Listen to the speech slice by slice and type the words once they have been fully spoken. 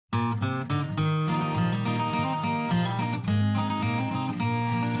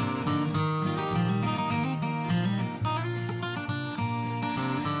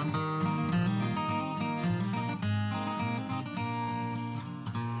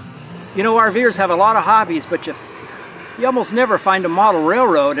You know, RVers have a lot of hobbies, but you almost never find a model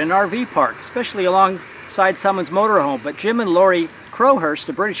railroad in an RV park, especially alongside someone's motorhome. But Jim and Lorri Crowhurst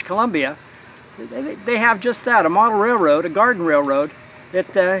of British Columbia, they have just that, a model railroad, a garden railroad,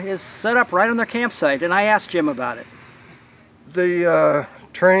 that is set up right on their campsite, and I asked Jim about it. The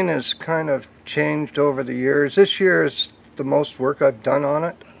train has kind of changed over the years. This year is the most work I've done on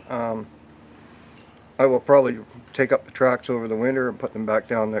it. I will probably take up the tracks over the winter and put them back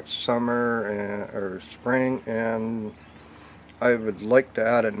down next summer or spring, and I would like to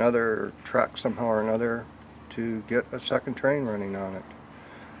add another track somehow or another to get a second train running on it.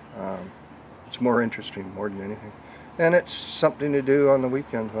 It's more interesting more than anything, and it's something to do on the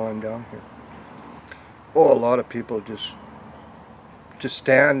weekends while I'm down here. Oh, a lot of people just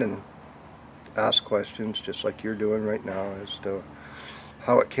stand and ask questions just like you're doing right now as to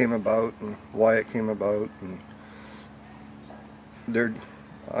how it came about and why it came about, and they're,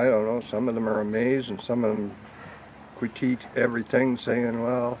 I don't know, some of them are amazed and some of them critique everything, saying,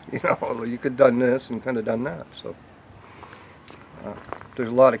 well, you know, you could have done this and could have done that. So there's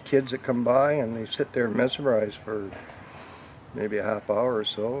a lot of kids that come by and they sit there mesmerized for maybe a half hour or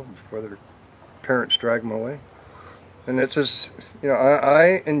so before their parents drag them away. And it's just, you know,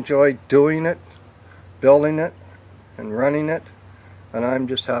 I enjoy doing it, building it, and running it, and I'm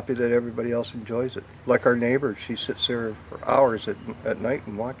just happy that everybody else enjoys it. Like our neighbor, she sits there for hours at night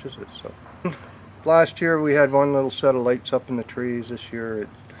and watches it. So last year we had one little set of lights up in the trees. This year it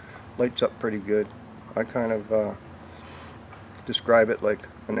lights up pretty good. I kind of describe it like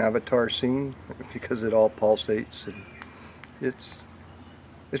an avatar scene because it all pulsates, and it's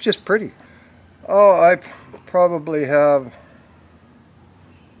just pretty. Oh, I probably have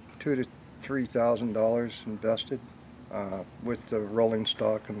 $2,000 to $3,000 invested with the rolling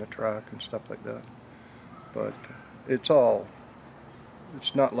stock and the track and stuff like that. But it's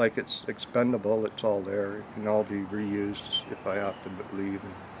not like it's expendable. It's all there. It can all be reused if I have to leave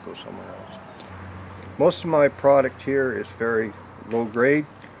and go somewhere else. Most of my product here is very low grade.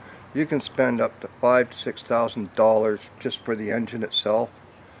 You can spend up to $5,000 to $6,000 just for the engine itself.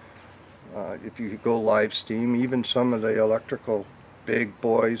 If you go live steam, even some of the electrical big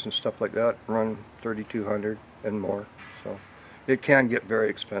boys and stuff like that run $3,200 and more. So it can get very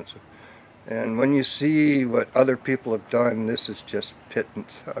expensive. And when you see what other people have done, this is just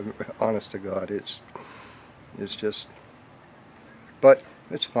pittance. Honest to God, it's just. But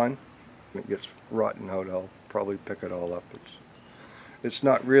it's fun. When it gets rotten out, I'll probably pick it all up. It's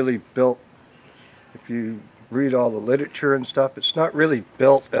not really built. If you read all the literature and stuff, it's not really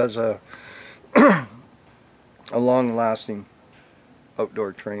built as a long-lasting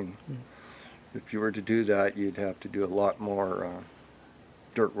outdoor train. If you were to do that, you'd have to do a lot more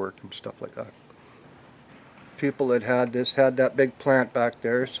dirt work and stuff like that. People that had this had that big plant back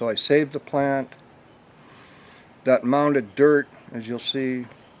there, so I saved the plant. That mound of dirt, as you'll see,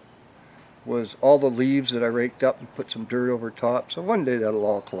 was all the leaves that I raked up and put some dirt over top. So one day that'll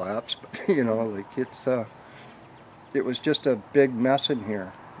all collapse, but you know, like it was just a big mess in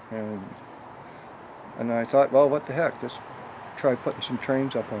here, and I thought, well, what the heck, just try putting some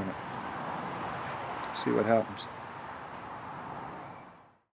trains up on it, see what happens.